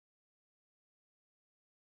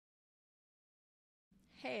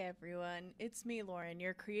Hey everyone, it's me, Lauren,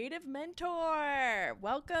 your creative mentor.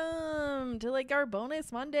 Welcome to our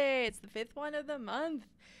bonus Monday. It's the fifth one of the month.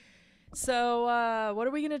 So, what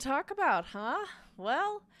are we going to talk about, huh?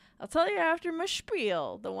 Well, I'll tell you after my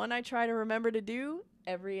spiel, the one I try to remember to do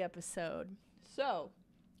every episode. So,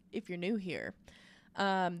 if you're new here,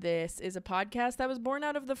 this is a podcast that was born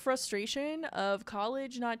out of the frustration of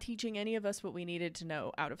college not teaching any of us what we needed to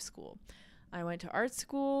know out of school. I went to art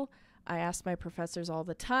school. I asked my professors all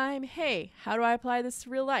the time, hey, how do I apply this to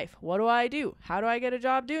real life? What do I do? How do I get a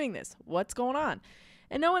job doing this? What's going on?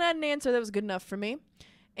 And no one had an answer that was good enough for me.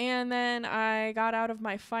 And then I got out of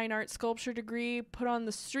my fine art sculpture degree, put on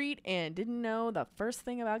the street, and didn't know the first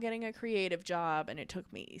thing about getting a creative job. And it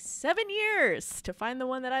took me 7 years to find the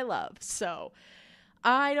one that I love. So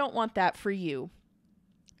I don't want that for you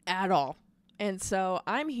at all. And so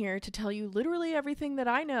I'm here to tell you literally everything that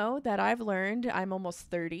I know, that I've learned. I'm almost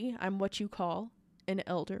 30. I'm what you call an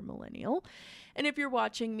elder millennial. And if you're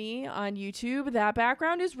watching me on YouTube, that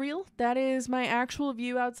background is real. That is my actual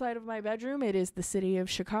view outside of my bedroom. It is the city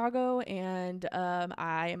of Chicago, and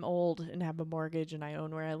I am old and have a mortgage, and I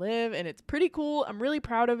own where I live, and it's pretty cool. I'm really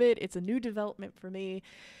proud of it. It's a new development for me.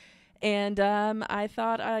 And I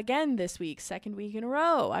thought, again, this week, second week in a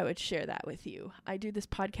row, I would share that with you. I do this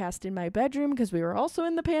podcast in my bedroom because we were also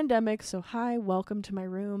in the pandemic. So, hi, welcome to my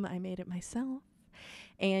room. I made it myself.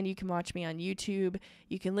 And you can watch me on YouTube.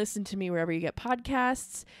 You can listen to me wherever you get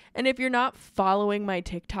podcasts. And if you're not following my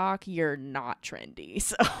TikTok, you're not trendy.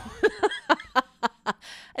 So,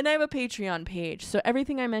 and I have a Patreon page. So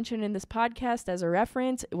everything I mention in this podcast as a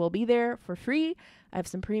reference, it will be there for free. I have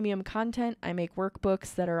some premium content. I make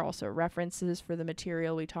workbooks that are also references for the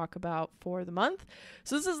material we talk about for the month.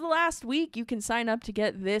 So this is the last week you can sign up to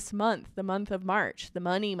get this month, the month of March, the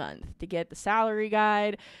money month, to get the salary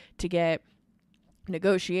guide, to get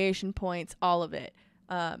negotiation points, all of it.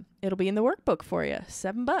 It'll be in the workbook for you.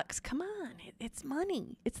 $7. Come on. It's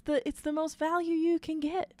money. It's the most value you can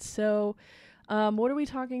get. So what are we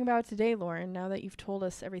talking about today, Lauren, now that you've told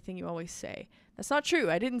us everything you always say? That's not true.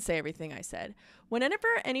 I didn't say everything I said. Whenever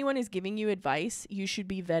anyone is giving you advice, you should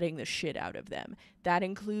be vetting the shit out of them. That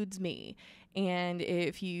includes me. And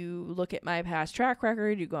if you look at my past track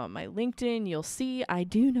record, you go on my LinkedIn, you'll see I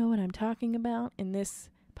do know what I'm talking about. And this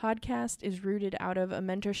podcast is rooted out of a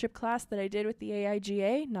mentorship class that I did with the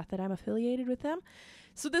AIGA. Not that I'm affiliated with them.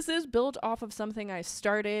 So this is built off of something I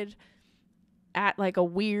started at a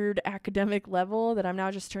weird academic level that I'm now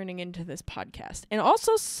just turning into this podcast. And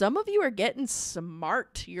also, some of you are getting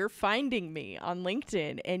smart. You're finding me on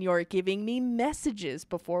LinkedIn and you're giving me messages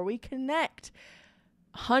before we connect.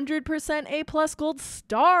 100% A+ gold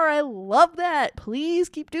star. I love that. Please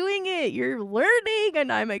keep doing it. You're learning and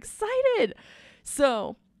I'm excited.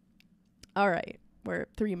 So, all right, we're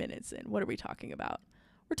 3 minutes in. What are we talking about?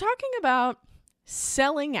 We're talking about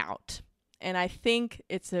selling out. And I think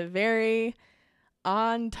it's a very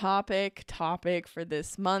on topic for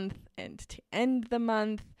this month and to end the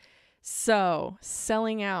month. So,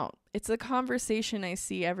 selling out. It's a conversation I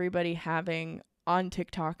see everybody having on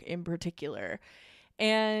TikTok in particular.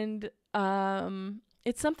 And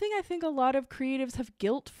it's something I think a lot of creatives have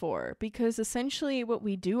guilt for, because essentially what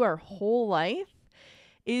we do our whole life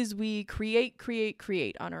is we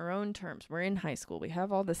create on our own terms. We're in high school. We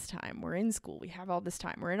have all this time. We're in school. We have all this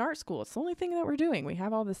time. We're in art school. It's the only thing that we're doing. We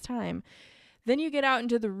have all this time. Then you get out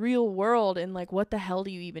into the real world and what the hell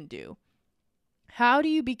do you even do? How do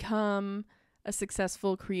you become a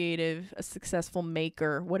successful creative, a successful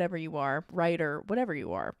maker, whatever you are, writer, whatever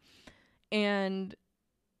you are? And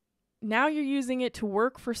now you're using it to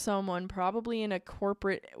work for someone, probably in a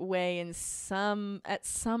corporate way at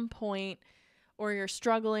some point, or you're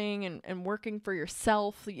struggling and working for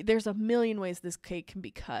yourself. There's a million ways this cake can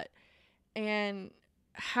be cut. And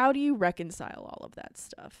how do you reconcile all of that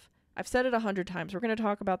stuff? I've said it 100 times. We're going to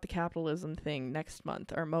talk about the capitalism thing next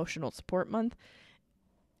month, our emotional support month.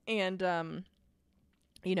 And,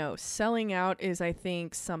 selling out is, I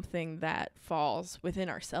think, something that falls within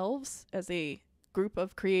ourselves as a group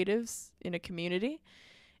of creatives in a community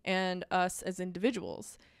and us as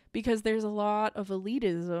individuals, because there's a lot of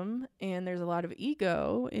elitism and there's a lot of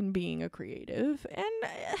ego in being a creative, and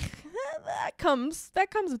that comes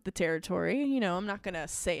with the territory. I'm not going to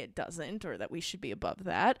say it doesn't or that we should be above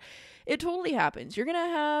that. It totally happens. You're going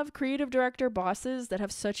to have creative director bosses that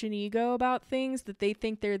have such an ego about things that they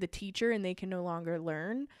think they're the teacher and they can no longer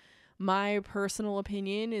learn. My personal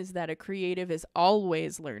opinion is that a creative is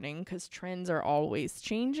always learning, because trends are always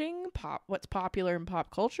changing. What's popular in pop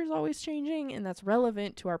culture is always changing, and that's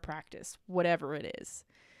relevant to our practice, whatever it is.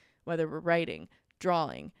 Whether we're writing,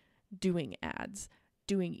 drawing, doing ads,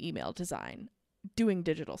 doing email design, doing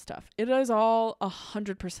digital stuff. It is all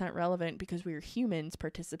 100% relevant because we are humans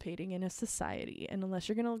participating in a society. And unless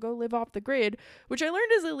you're going to go live off the grid, which I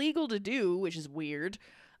learned is illegal to do, which is weird,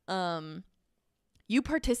 you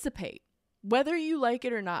participate, whether you like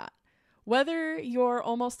it or not. Whether you're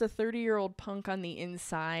almost a 30-year-old punk on the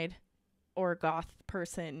inside or a goth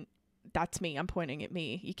person, that's me. I'm pointing at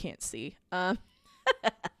me. You can't see.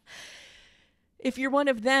 If you're one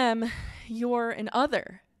of them, you're an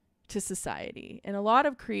other to society. And a lot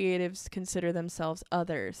of creatives consider themselves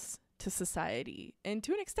others to society. And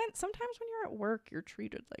to an extent, sometimes when you're at work, you're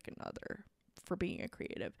treated like an other for being a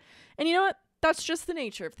creative. And you know what? That's just the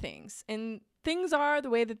nature of things. And things are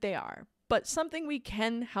the way that they are. But something we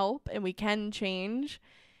can help and we can change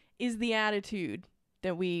is the attitude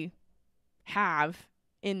that we have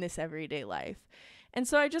in this everyday life. And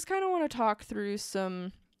so I just kind of want to talk through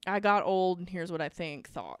some I got old and here's what I think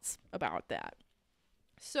thoughts about that.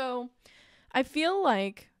 So I feel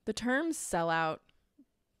like the term sellout,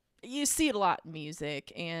 you see it a lot in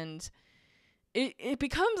music, and it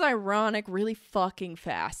becomes ironic really fucking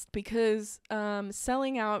fast because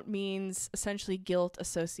selling out means essentially guilt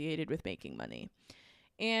associated with making money.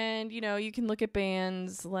 And, you can look at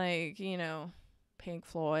bands like, Pink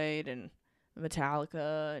Floyd and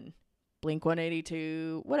Metallica and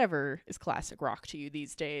Blink-182, whatever is classic rock to you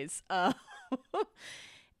these days,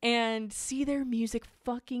 and see their music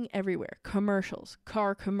fucking everywhere. Commercials,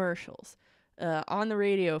 car commercials, on the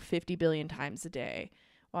radio 50 billion times a day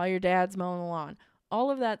while your dad's mowing the lawn, all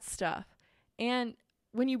of that stuff. And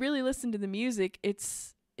when you really listen to the music,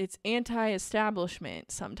 it's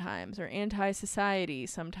anti-establishment sometimes, or anti-society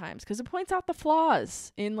sometimes, because it points out the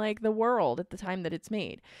flaws in like the world at the time that it's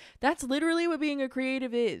made. That's literally what being a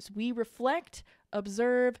creative is. We reflect,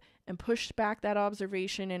 observe, and push back that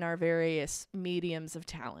observation in our various mediums of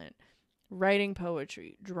talent. Writing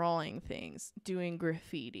poetry, drawing things, doing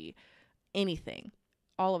graffiti, anything.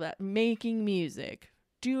 All of that. Making music,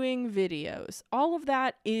 doing videos. All of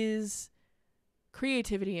that is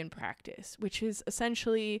creativity in practice, which is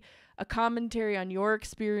essentially a commentary on your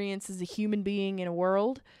experience as a human being in a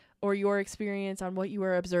world, or your experience on what you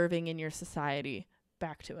are observing in your society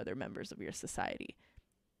back to other members of your society.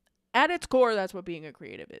 At its core, that's what being a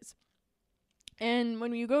creative is. And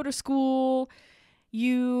when you go to school,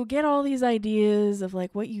 you get all these ideas of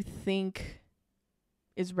like what you think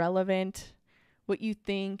is relevant, what you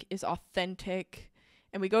think is authentic.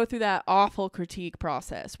 And we go through that awful critique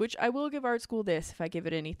process, which I will give art school this if I give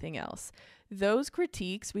it anything else. Those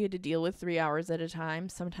critiques we had to deal with 3 hours at a time,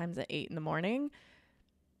 sometimes at 8 a.m.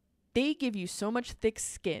 They give you so much thick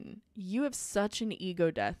skin. You have such an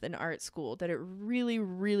ego death in art school that it really,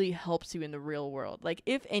 really helps you in the real world. Like,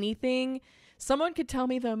 if anything, someone could tell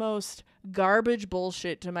me the most garbage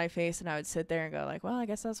bullshit to my face and I would sit there and go like, well, I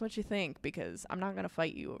guess that's what you think, because I'm not going to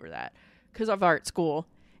fight you over that because of art school.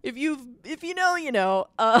 If you know, you know.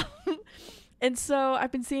 And so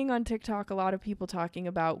I've been seeing on TikTok a lot of people talking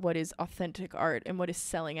about what is authentic art and what is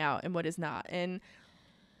selling out and what is not. And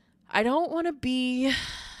I don't want to be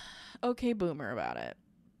okay boomer about it,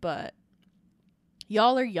 but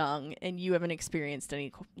y'all are young and you haven't experienced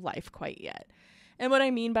any life quite yet. And what I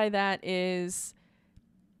mean by that is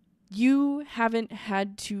you haven't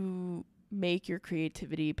had to make your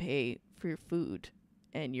creativity pay for your food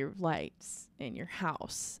and your lights and your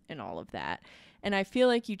house and all of that. And I feel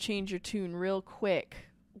like you change your tune real quick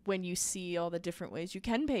when you see all the different ways you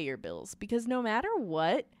can pay your bills, because no matter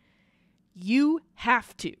what, you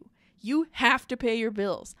have to. You have to pay your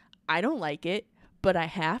bills. I don't like it, but I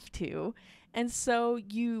have to. And so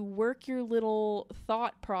you work your little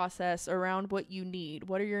thought process around what you need.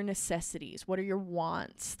 What are your necessities? What are your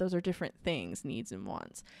wants? Those are different things, needs and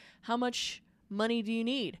wants. How much money do you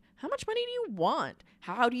need? How much money do you want?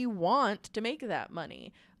 How do you want to make that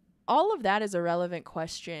money? All of that is a relevant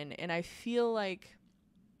question, and I feel like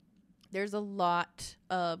there's a lot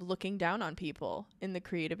of looking down on people in the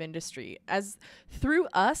creative industry, as through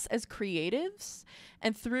us as creatives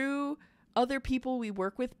and through other people we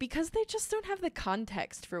work with, because they just don't have the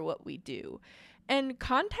context for what we do. And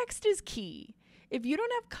context is key. If you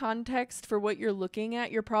don't have context for what you're looking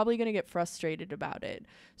at, you're probably going to get frustrated about it.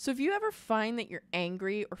 So if you ever find that you're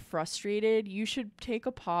angry or frustrated, you should take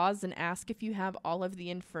a pause and ask if you have all of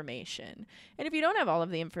the information. And if you don't have all of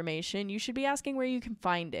the information, you should be asking where you can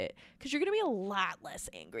find it, because you're going to be a lot less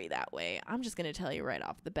angry that way. I'm just going to tell you right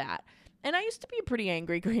off the bat. And I used to be a pretty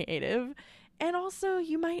angry creative. And also,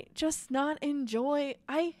 you might just not enjoy.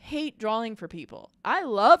 I hate drawing for people. I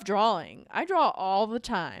love drawing. I draw all the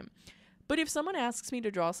time. But if someone asks me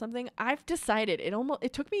to draw something, I've decided,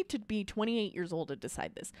 it took me to be 28 years old to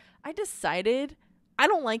decide this. I decided I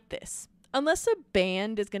don't like this. unless a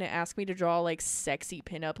band is going to ask me to draw like sexy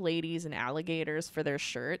pinup ladies and alligators for their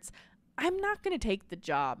shirts, I'm not going to take the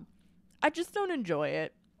job. I just don't enjoy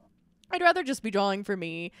it. I'd rather just be drawing for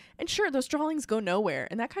me. And sure, those drawings go nowhere.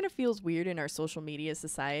 And that kind of feels weird in our social media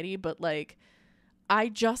society, but like I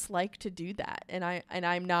just like to do that. And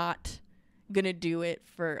I'm not going to do it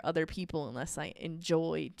for other people unless I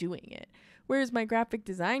enjoy doing it. Whereas my graphic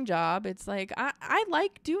design job, it's like I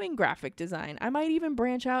like doing graphic design. I might even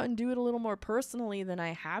branch out and do it a little more personally than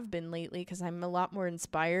I have been lately because I'm a lot more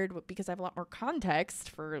inspired because I have a lot more context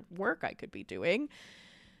for work I could be doing.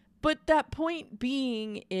 But that point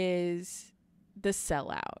being is the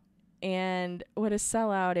sellout. And what a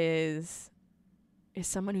sellout is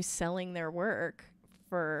someone who's selling their work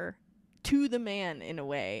to the man in a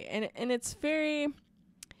way. And it's a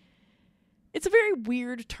very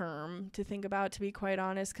weird term to think about, to be quite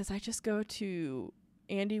honest, because I just go to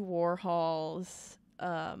Andy Warhol's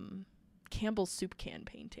Campbell's soup can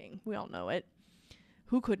painting. We all know it.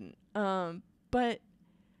 Who couldn't? But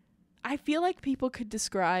I feel like people could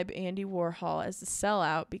describe Andy Warhol as a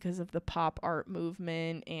sellout because of the pop art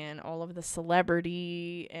movement and all of the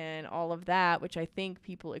celebrity and all of that, which I think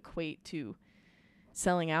people equate to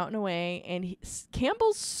selling out in a way. And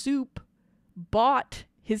Campbell's Soup bought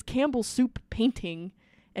his Campbell's Soup painting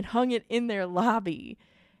and hung it in their lobby.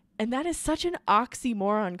 And that is such an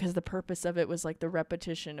oxymoron because the purpose of it was like the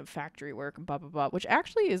repetition of factory work and blah, blah, blah, which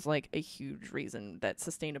actually is like a huge reason that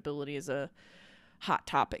sustainability is a hot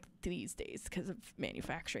topic these days because of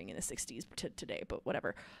manufacturing in the 60s to today, but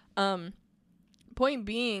whatever. Point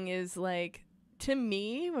being is, like, to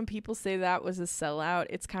me, when people say that was a sellout,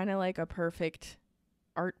 it's kind of like a perfect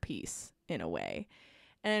art piece in a way.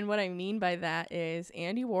 And what I mean by that is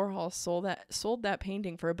Andy Warhol sold that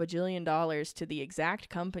painting for $1 bajillion to the exact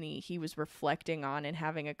company he was reflecting on and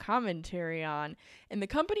having a commentary on. And the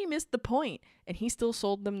company missed the point, and he still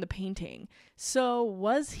sold them the painting. So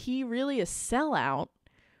was he really a sellout,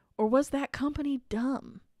 or was that company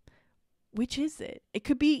dumb? Which is it? It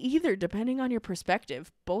could be either, depending on your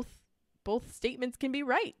perspective. Both statements can be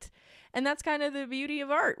right. And that's kind of the beauty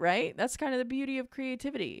of art, right? That's kind of the beauty of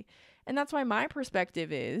creativity. And that's why my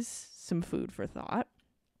perspective is some food for thought.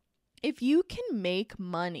 If you can make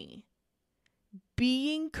money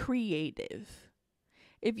being creative,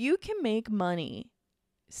 if you can make money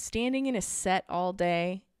standing in a set all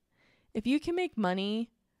day, if you can make money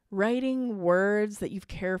writing words that you've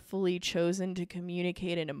carefully chosen to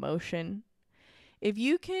communicate an emotion, if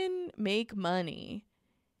you can make money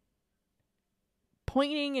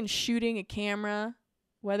pointing and shooting a camera,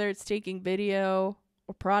 whether it's taking video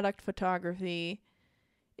or product photography,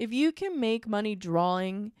 if you can make money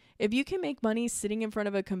drawing, if you can make money sitting in front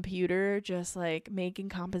of a computer just like making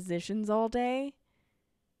compositions all day,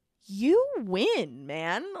 you win,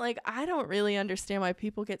 man. Like, I don't really understand why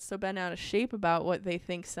people get so bent out of shape about what they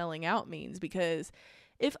think selling out means, because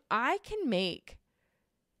if I can make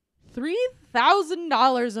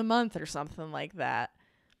 $3,000 a month or something like that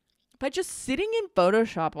by just sitting in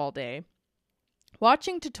Photoshop all day,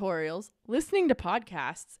 watching tutorials, listening to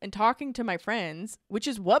podcasts, and talking to my friends, which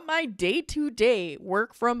is what my day-to-day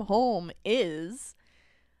work from home is,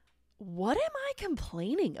 what am I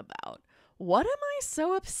complaining about? What am I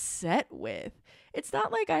so upset with? It's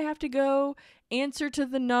not like I have to go answer to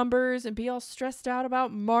the numbers and be all stressed out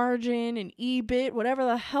about margin and EBIT, whatever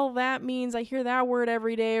the hell that means. I hear that word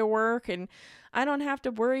every day at work, and I don't have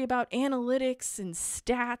to worry about analytics and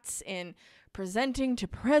stats and presenting to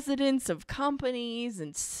presidents of companies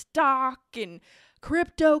and stock and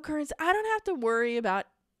cryptocurrency. I don't have to worry about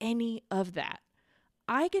any of that.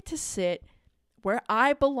 I get to sit where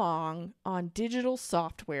I belong on digital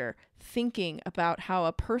software, thinking about how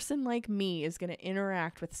a person like me is going to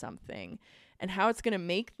interact with something and how it's going to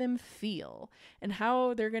make them feel and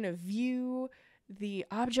how they're going to view the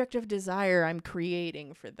object of desire I'm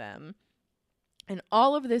creating for them. And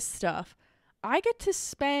all of this stuff, I get to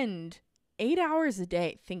spend 8 hours a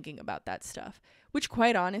day thinking about that stuff, which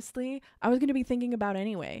quite honestly, I was going to be thinking about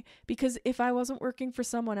anyway, because if I wasn't working for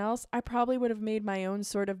someone else, I probably would have made my own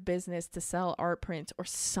sort of business to sell art prints or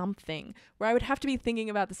something where I would have to be thinking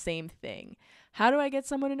about the same thing. How do I get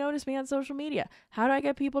someone to notice me on social media? How do I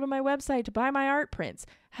get people to my website to buy my art prints?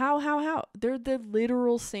 How? They're the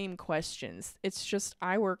literal same questions. It's just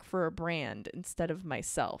I work for a brand instead of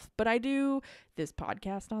myself. But I do this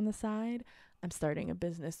podcast on the side. I'm starting a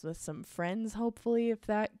business with some friends, hopefully, if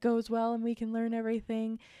that goes well and we can learn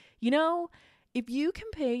everything. You know, if you can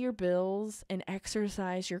pay your bills and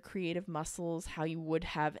exercise your creative muscles how you would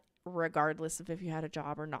have regardless of if you had a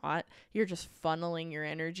job or not. You're just funneling your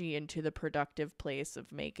energy into the productive place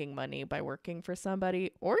of making money by working for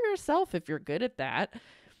somebody or yourself if you're good at that.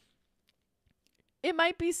 It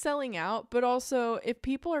might be selling out, but also if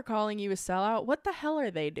people are calling you a sellout, what the hell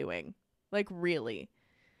are they doing? Like, really?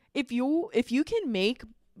 If you can make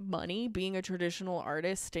money being a traditional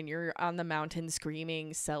artist and you're on the mountain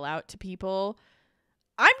screaming sell out to people,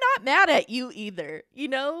 I'm not mad at you either. You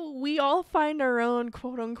know, we all find our own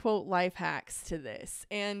quote unquote life hacks to this.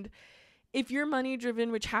 And if you're money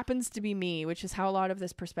driven, which happens to be me, which is how a lot of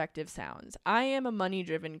this perspective sounds, I am a money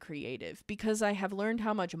driven creative because I have learned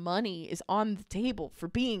how much money is on the table for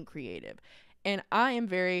being creative. And I am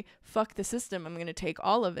very fuck the system. I'm going to take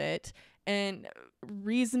all of it and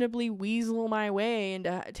reasonably weasel my way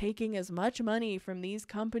into taking as much money from these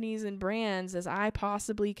companies and brands as I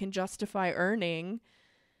possibly can justify earning,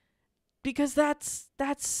 because that's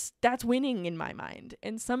winning in my mind.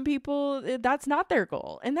 And some people, that's not their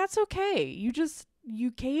goal, and that's okay.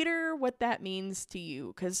 You cater what that means to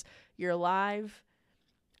you, because you're alive.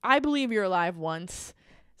 I believe you're alive once.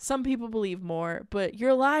 Some people believe more, but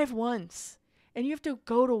you're alive once, and you have to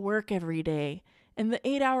go to work every day. And the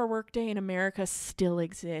 8-hour workday in America still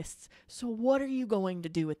exists. So what are you going to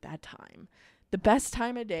do at that time? The best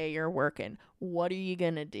time of day you're working, what are you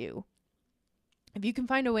going to do? If you can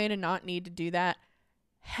find a way to not need to do that,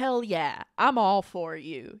 hell yeah, I'm all for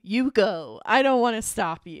you. You go. I don't want to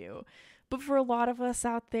stop you. But for a lot of us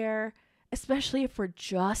out there, especially if we're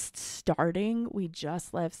just starting, we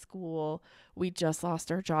just left school, we just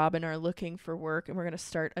lost our job and are looking for work, and we're going to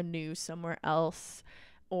start anew somewhere else,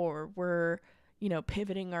 or we're,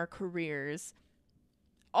 pivoting our careers.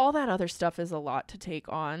 All that other stuff is a lot to take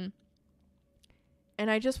on. And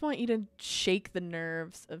I just want you to shake the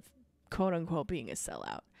nerves of quote unquote being a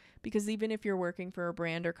sellout, because even if you're working for a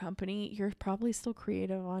brand or company, you're probably still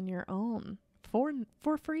creative on your own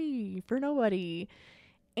for free, for nobody.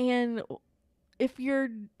 And if you're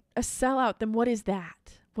a sellout, then what is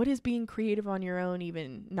that? What is being creative on your own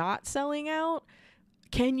even not selling out?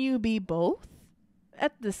 Can you be both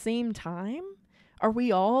at the same time? Are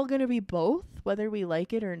we all going to be both, whether we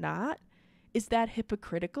like it or not? Is that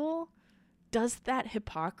hypocritical? Does that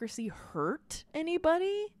hypocrisy hurt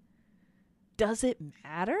anybody? Does it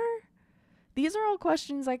matter? These are all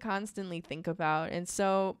questions I constantly think about. And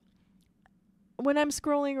so when I'm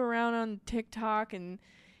scrolling around on TikTok and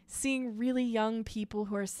seeing really young people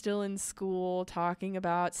who are still in school talking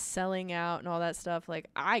about selling out and all that stuff,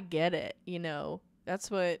 like, I get it,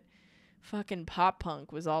 That's what fucking pop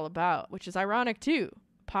punk was all about, which is ironic too.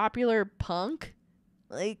 Popular punk?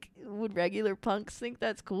 Like, would regular punks think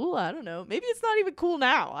that's cool? I don't know. Maybe it's not even cool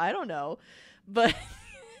now. I don't know. But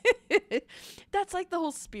that's like the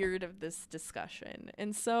whole spirit of this discussion.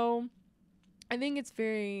 And so I think it's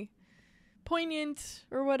very poignant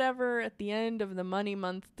or whatever at the end of the money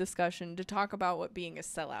month discussion to talk about what being a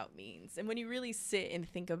sellout means. And when you really sit and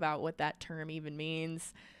think about what that term even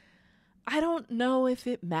means, I don't know if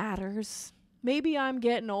it matters. Maybe I'm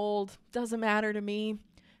getting old. Doesn't matter to me.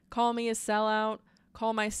 Call me a sellout.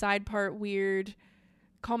 Call my side part weird.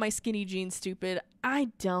 Call my skinny jeans stupid. I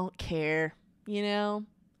don't care.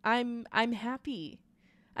 I'm happy.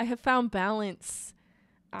 I have found balance.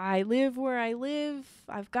 I live where I live.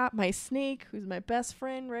 I've got my snake, who's my best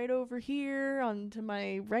friend, right over here on to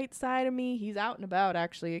my right side of me. He's out and about,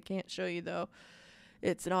 actually. I can't show you, though.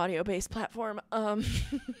 It's an audio-based platform.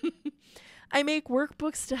 I make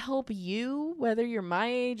workbooks to help you, whether you're my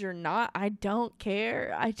age or not. I don't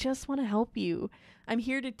care. I just want to help you. I'm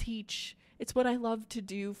here to teach. It's what I love to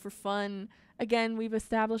do for fun. Again, we've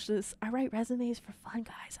established this. I write resumes for fun,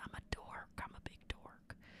 guys. I'm a dork. I'm a big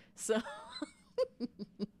dork. So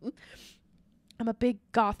I'm a big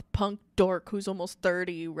goth punk dork who's almost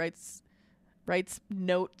 30, writes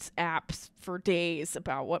notes apps for days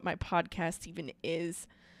about what my podcast even is.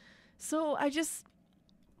 So I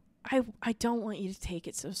don't want you to take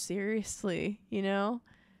it so seriously,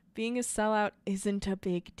 Being a sellout isn't a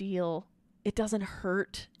big deal. It doesn't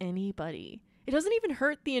hurt anybody. It doesn't even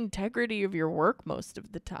hurt the integrity of your work most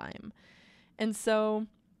of the time. And so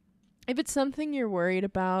if it's something you're worried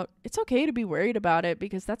about, it's okay to be worried about it,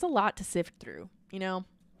 because that's a lot to sift through.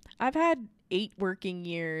 I've had 8 working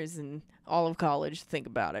years and all of college to think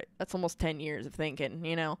about it. That's almost 10 years of thinking,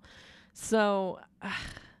 So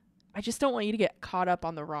I just don't want you to get caught up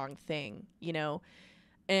on the wrong thing,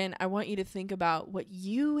 and I want you to think about what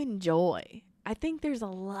you enjoy. I think there's a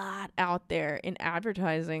lot out there in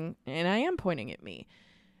advertising, and I am pointing at me.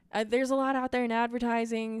 There's a lot out there in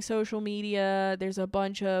advertising, social media. There's a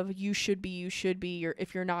bunch of you should be, or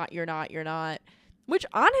if you're not, you're not. which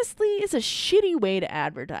honestly is a shitty way to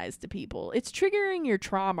advertise to people. It's triggering your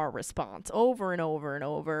trauma response over and over and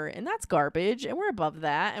over, and that's garbage, and we're above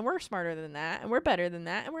that, and we're smarter than that, and we're better than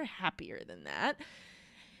that, and we're happier than that.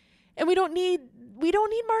 And we don't need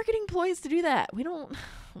marketing employees to do that. We don't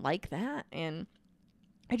like that, and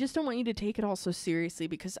I just don't want you to take it all so seriously,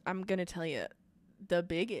 because I'm going to tell you the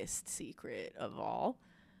biggest secret of all.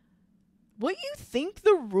 What you think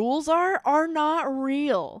the rules are not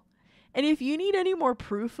real. And if you need any more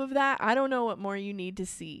proof of that, I don't know what more you need to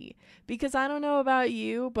see. Because I don't know about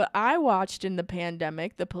you, but I watched in the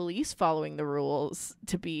pandemic the police following the rules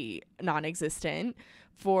to be non-existent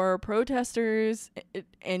for protesters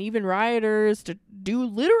and even rioters to do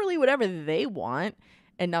literally whatever they want,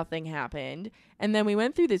 and nothing happened. And then we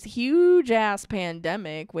went through this huge ass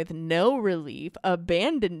pandemic with no relief,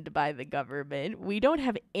 abandoned by the government. We don't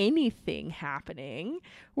have anything happening.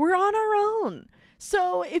 We're on our own.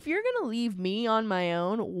 So if you're going to leave me on my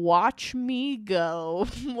own, watch me go.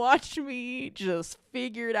 Watch me just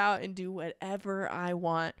figure it out and do whatever I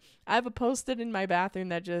want. I have a post-it in my bathroom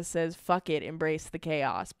that just says, fuck it, embrace the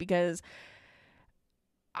chaos. Because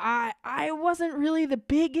I wasn't really the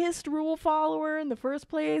biggest rule follower in the first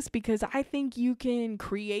place, because I think you can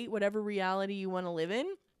create whatever reality you want to live in,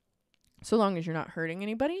 so long as you're not hurting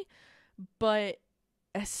anybody. But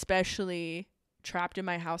especially trapped in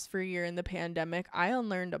my house for a year in the pandemic, I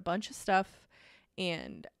unlearned a bunch of stuff,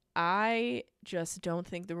 and I just don't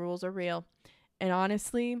think the rules are real. And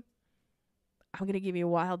honestly, I'm going to give you a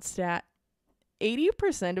wild stat.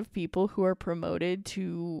 80% of people who are promoted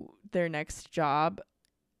to their next job,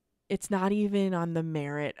 it's not even on the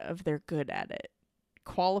merit of they're good at it.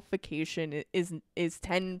 Qualification is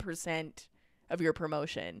 10% of your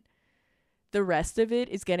promotion. The rest of it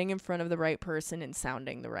is getting in front of the right person and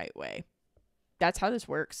sounding the right way. That's how this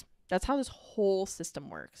works. That's how this whole system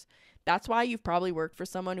works. That's why you've probably worked for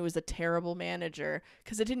someone who was a terrible manager,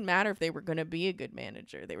 because it didn't matter if they were going to be a good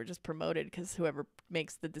manager. They were just promoted because whoever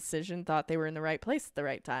makes the decision thought they were in the right place at the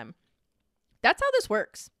right time. That's how this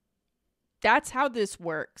works. That's how this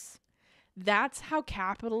works. That's how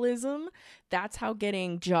capitalism, that's how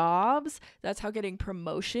getting jobs, that's how getting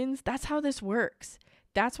promotions, that's how this works.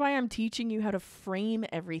 That's why I'm teaching you how to frame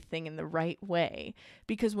everything in the right way.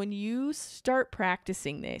 Because when you start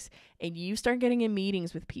practicing this and you start getting in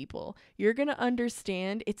meetings with people, you're going to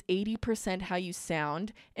understand it's 80% how you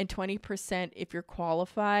sound and 20% if you're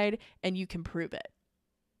qualified and you can prove it.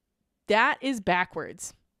 That is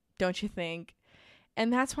backwards, don't you think?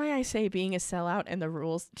 And that's why I say being a sellout and the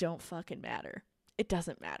rules don't fucking matter. It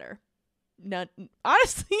doesn't matter. None,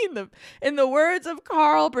 honestly, in the words of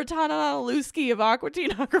Carl Bertalanowski of Aqua Teen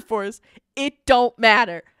Hunger Force, it don't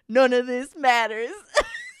matter. None of this matters.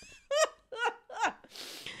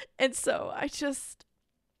 And so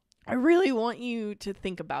I really want you to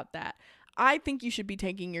think about that. I think you should be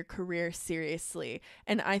taking your career seriously,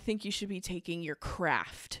 and I think you should be taking your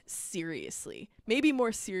craft seriously, maybe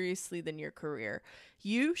more seriously than your career.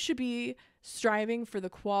 You should be striving for the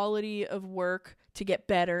quality of work to get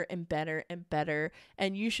better and better and better,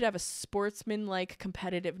 and you should have a sportsman-like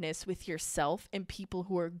competitiveness with yourself and people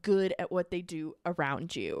who are good at what they do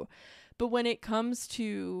around you. But when it comes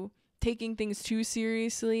to taking things too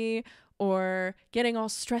seriously or getting all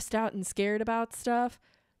stressed out and scared about stuff,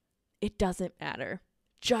 it doesn't matter.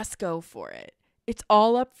 Just go for it. It's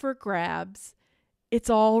all up for grabs. It's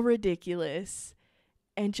all ridiculous.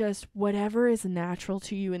 And just whatever is natural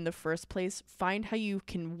to you in the first place, find how you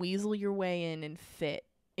can weasel your way in and fit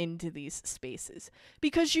into these spaces.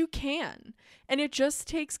 Because you can. And it just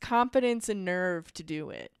takes confidence and nerve to do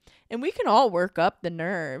it. And we can all work up the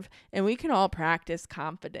nerve and we can all practice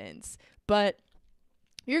confidence. But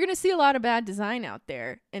you're going to see a lot of bad design out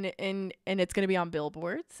there, and it's going to be on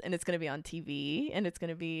billboards, and it's going to be on TV, and it's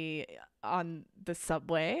going to be on the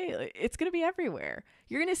subway. It's going to be everywhere.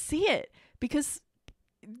 You're going to see it because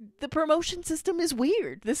the promotion system is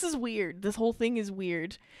weird. This is weird. This whole thing is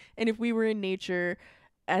weird. And if we were in nature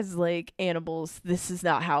as like animals, this is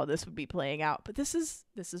not how this would be playing out. But this is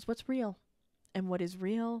what's real. And what is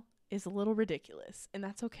real is a little ridiculous, and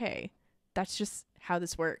that's okay. That's just how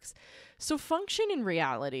this works. So function in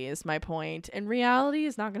reality is my point. And reality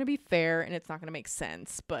is not going to be fair and it's not going to make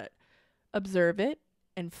sense. But observe it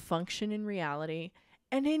and function in reality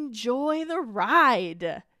and enjoy the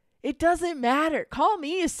ride. It doesn't matter. Call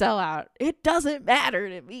me a sellout. It doesn't matter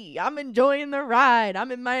to me. I'm enjoying the ride.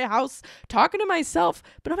 I'm in my house talking to myself,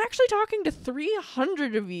 but I'm actually talking to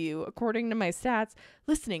 300 of you, according to my stats,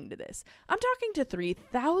 listening to this. I'm talking to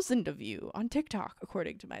 3,000 of you on TikTok,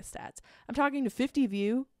 according to my stats. I'm talking to 50 of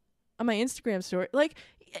you on my Instagram story. Like,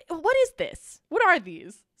 what is this? What are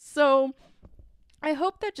these? So I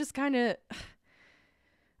hope that just kind of,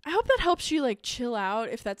 I hope that helps you like chill out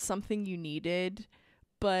if that's something you needed.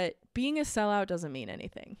 But being a sellout doesn't mean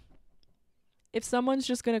anything. If someone's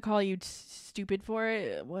just going to call you stupid for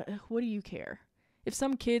it, what do you care? If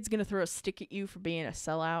some kid's going to throw a stick at you for being a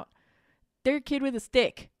sellout, they're a kid with a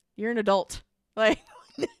stick. You're an adult. Like,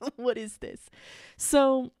 what is this?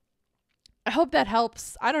 So I hope that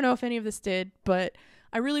helps. I don't know if any of this did, but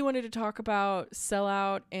I really wanted to talk about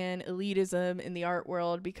sellout and elitism in the art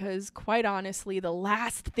world because, quite honestly, the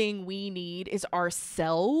last thing we need is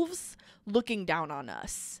ourselves looking down on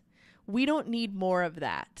us. We don't need more of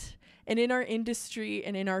that. And in our industry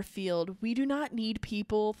and in our field, we do not need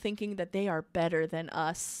people thinking that they are better than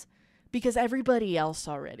us because everybody else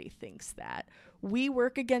already thinks that. We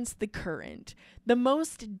work against the current. The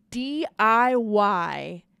most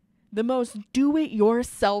DIY, the most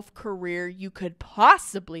do-it-yourself career you could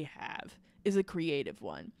possibly have is a creative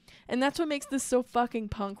one. And that's what makes this so fucking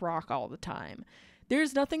punk rock all the time.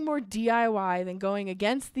 There's nothing more DIY than going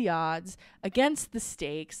against the odds, against the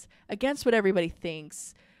stakes, against what everybody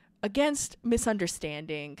thinks, against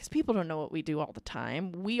misunderstanding, because people don't know what we do all the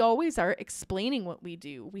time. We always are explaining what we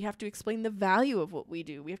do. We have to explain the value of what we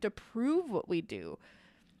do. We have to prove what we do.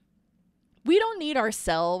 We don't need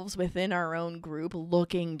ourselves within our own group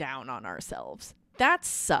looking down on ourselves. That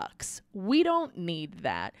sucks. We don't need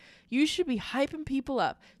that. You should be hyping people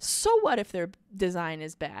up. So what if their design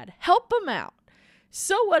is bad? Help them out.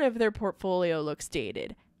 So what if their portfolio looks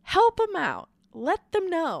dated? Help them out. Let them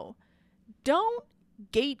know. Don't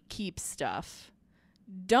gatekeep stuff.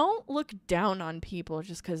 Don't look down on people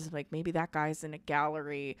just because like maybe that guy's in a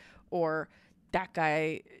gallery or that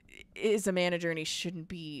guy is a manager and he shouldn't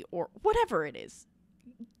be, or whatever it is.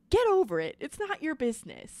 Get over it. It's not your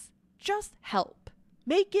business. Just help.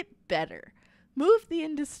 Make it better. Move the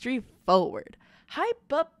industry forward.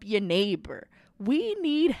 Hype up your neighbor. We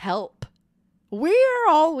need help. We're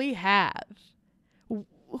all we have.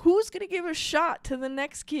 Who's going to give a shot to the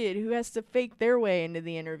next kid who has to fake their way into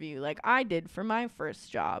the interview like I did for my first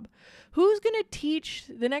job? Who's going to teach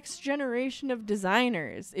the next generation of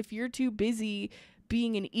designers if you're too busy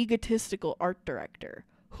being an egotistical art director?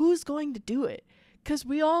 Who's going to do it? Because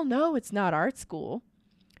we all know it's not art school.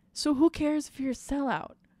 So who cares if you're a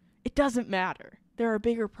sellout? It doesn't matter. There are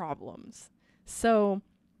bigger problems. So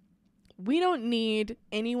we don't need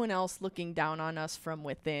anyone else looking down on us from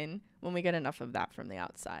within when we get enough of that from the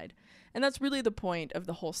outside. And that's really the point of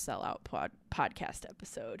the whole Sellout podcast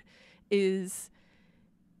episode, is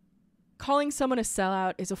calling someone a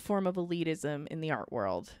sellout is a form of elitism in the art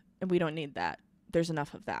world. And we don't need that. There's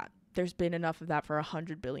enough of that. There's been enough of that for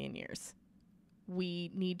 100 billion years. We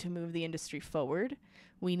need to move the industry forward.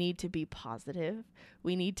 We need to be positive.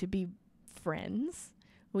 We need to be friends.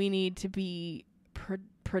 We need to be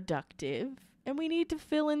productive. And we need to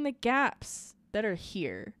fill in the gaps that are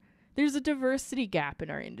here. There's a diversity gap in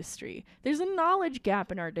our industry. There's a knowledge gap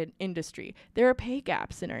in our industry. There are pay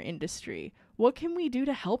gaps in our industry. What can we do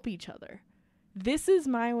to help each other? This is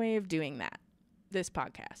my way of doing that. This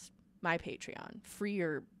podcast, my Patreon, free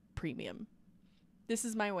or premium. This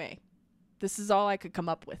is my way. This is all I could come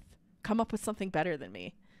up with. Come up with something better than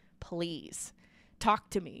me. Please. Talk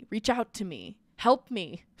to me. Reach out to me. Help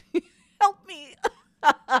me. Help me.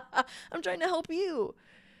 I'm trying to help you.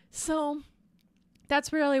 So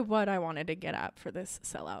that's really what I wanted to get at for this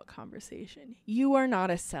sellout conversation. You are not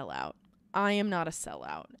a sellout. I am not a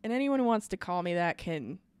sellout. And anyone who wants to call me that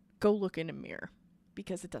can go look in a mirror,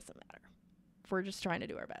 because it doesn't matter. We're just trying to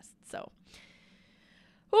do our best. So,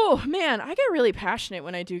 oh man, I get really passionate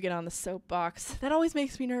when I do get on the soapbox. That always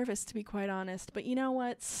makes me nervous, to be quite honest. But you know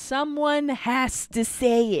what? Someone has to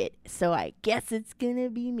say it. So I guess it's gonna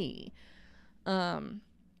be me.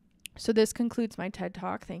 So this concludes my TED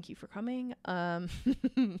Talk. Thank you for coming.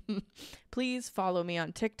 Please follow me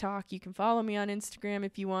on TikTok. You can follow me on Instagram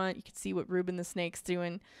if you want. You can see what Ruben the Snake's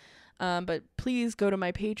doing. But please go to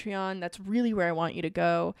my Patreon. That's really where I want you to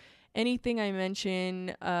go. Anything I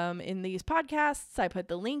mention in these podcasts, I put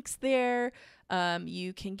the links there.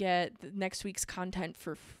 You can get next week's content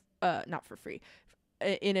for not for free,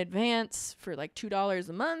 in advance for like $2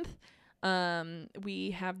 a month.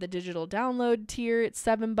 We have the digital download tier. It's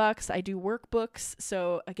 $7. I do workbooks.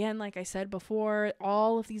 So again, like I said before,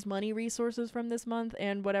 all of these money resources from this month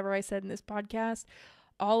and whatever I said in this podcast,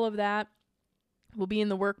 all of that will be in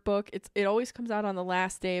the workbook. It always comes out on the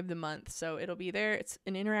last day of the month. So it'll be there. It's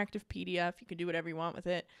an interactive PDF. You can do whatever you want with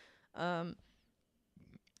it.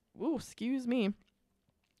 Excuse me.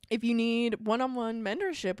 If you need one-on-one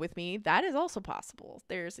mentorship with me, that is also possible.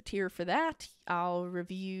 There's a tier for that. I'll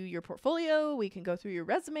review your portfolio. We can go through your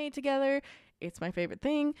resume together. It's my favorite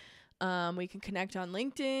thing. We can connect on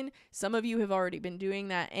LinkedIn. Some of you have already been doing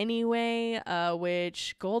that anyway,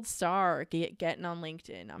 which gold star getting on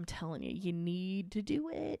LinkedIn. I'm telling you, you need to do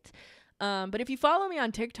it. But if you follow me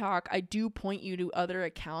on TikTok, I do point you to other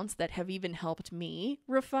accounts that have even helped me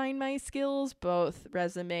refine my skills, both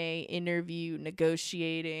resume, interview,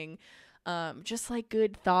 negotiating, just like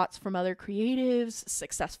good thoughts from other creatives,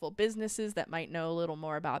 successful businesses that might know a little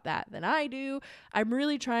more about that than I do. I'm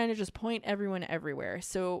really trying to just point everyone everywhere.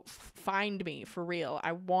 So find me for real.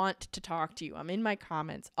 I want to talk to you. I'm in my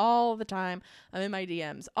comments all the time. I'm in my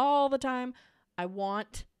DMs all the time. I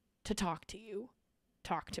want to talk to you.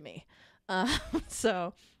 Talk to me.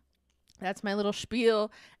 So that's my little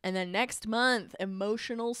spiel. And then next month,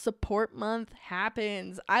 Emotional Support Month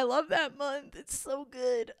happens. I love that month. It's so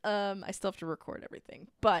good. I still have to record everything,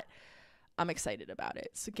 but I'm excited about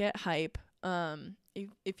it. So get hype.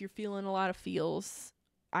 If you're feeling a lot of feels,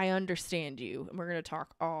 I understand you, and we're going to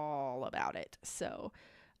talk all about it. So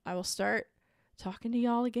I will start talking to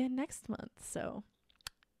y'all again next month. So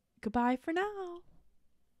goodbye for now.